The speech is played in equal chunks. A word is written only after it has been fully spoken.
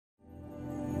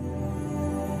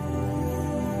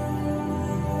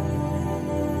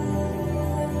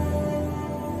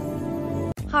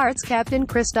Hearts captain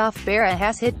Christophe Berra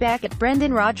has hit back at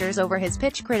Brendan Rodgers over his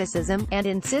pitch criticism, and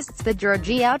insists the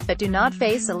Gorgie outfit do not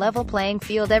face a level playing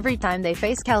field every time they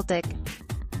face Celtic.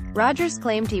 Rodgers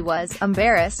claimed he was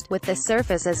embarrassed with the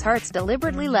surface as Hearts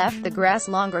deliberately left the grass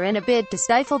longer in a bid to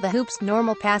stifle the Hoops'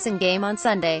 normal passing game on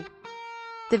Sunday.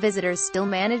 The visitors still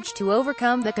managed to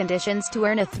overcome the conditions to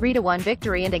earn a 3-1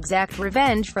 victory and exact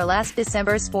revenge for last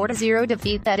December's 4-0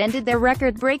 defeat that ended their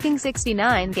record-breaking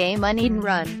 69-game uneaten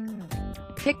run.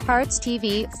 Pick Hearts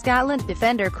TV, Scotland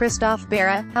defender Christophe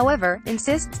Berra, however,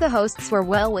 insists the hosts were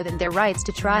well within their rights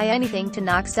to try anything to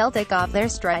knock Celtic off their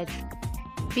stride.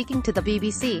 Speaking to the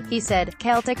BBC, he said,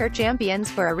 "Celtic are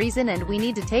champions for a reason and we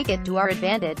need to take it to our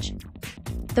advantage.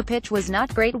 The pitch was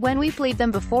not great when we played them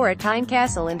before at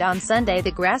Tynecastle, and on Sunday the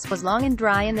grass was long and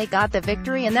dry and they got the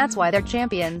victory, and that's why they're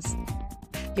champions.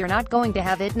 You're not going to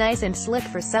have it nice and slick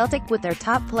for Celtic with their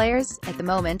top players. At the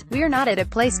moment, we're not at a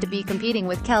place to be competing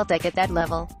with Celtic at that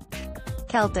level.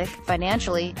 Celtic,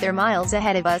 financially, they're miles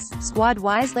ahead of us.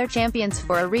 Squad-wise they're champions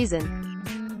for a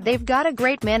reason. They've got a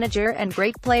great manager and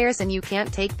great players and you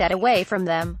can't take that away from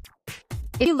them.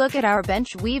 If you look at our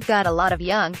bench, we've got a lot of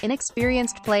young,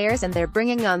 inexperienced players and they're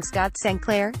bringing on Scott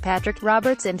Sinclair, Patrick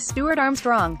Roberts and Stuart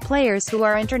Armstrong, players who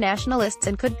are internationalists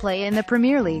and could play in the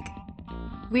Premier League.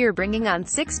 We're bringing on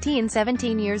 16,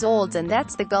 17 years olds and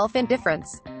that's the gulf in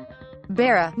difference."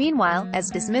 Berra, meanwhile, has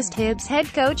dismissed Hibs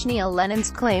head coach Neil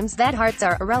Lennon's claims that Hearts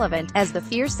are irrelevant, as the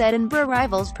fierce Edinburgh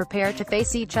rivals prepare to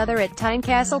face each other at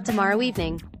Tynecastle tomorrow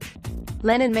evening.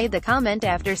 Lennon made the comment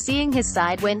after seeing his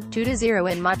side win 2-0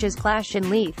 in March's clash in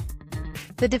Leith.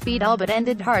 The defeat all but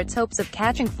ended Hearts' hopes of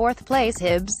catching fourth place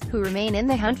Hibs, who remain in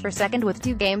the hunt for second with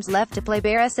 2 games left to play.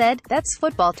 Berra said, "That's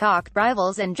football talk,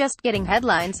 rivals and just getting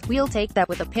headlines, we'll take that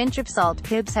with a pinch of salt.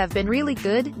 Hibs have been really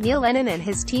good, Neil Lennon and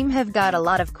his team have got a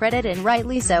lot of credit and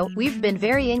rightly so. We've been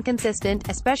very inconsistent,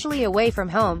 especially away from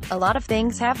home. A lot of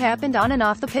things have happened on and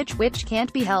off the pitch which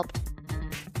can't be helped.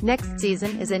 Next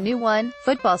season is a new one.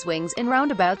 Football swings and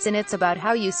roundabouts and it's about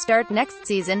how you start next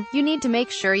season. You need to make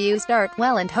sure you start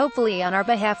well and hopefully on our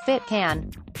behalf it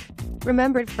can.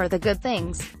 Remembered for the good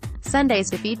things." Sunday's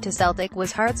defeat to Celtic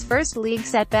was Hearts' first league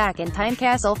setback in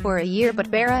Tynecastle for a year, but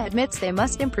Berra admits they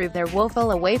must improve their woeful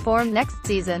away form next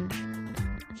season.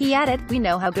 He added, "We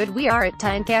know how good we are at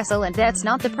Tynecastle and that's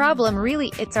not the problem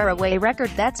really, it's our away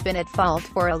record that's been at fault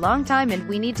for a long time and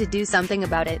we need to do something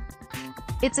about it.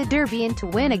 It's a derby and to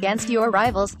win against your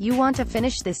rivals, you want to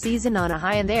finish the season on a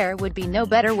high and there would be no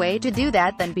better way to do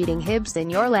that than beating Hibs in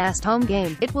your last home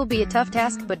game. It will be a tough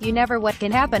task but you never what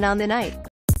can happen on the night.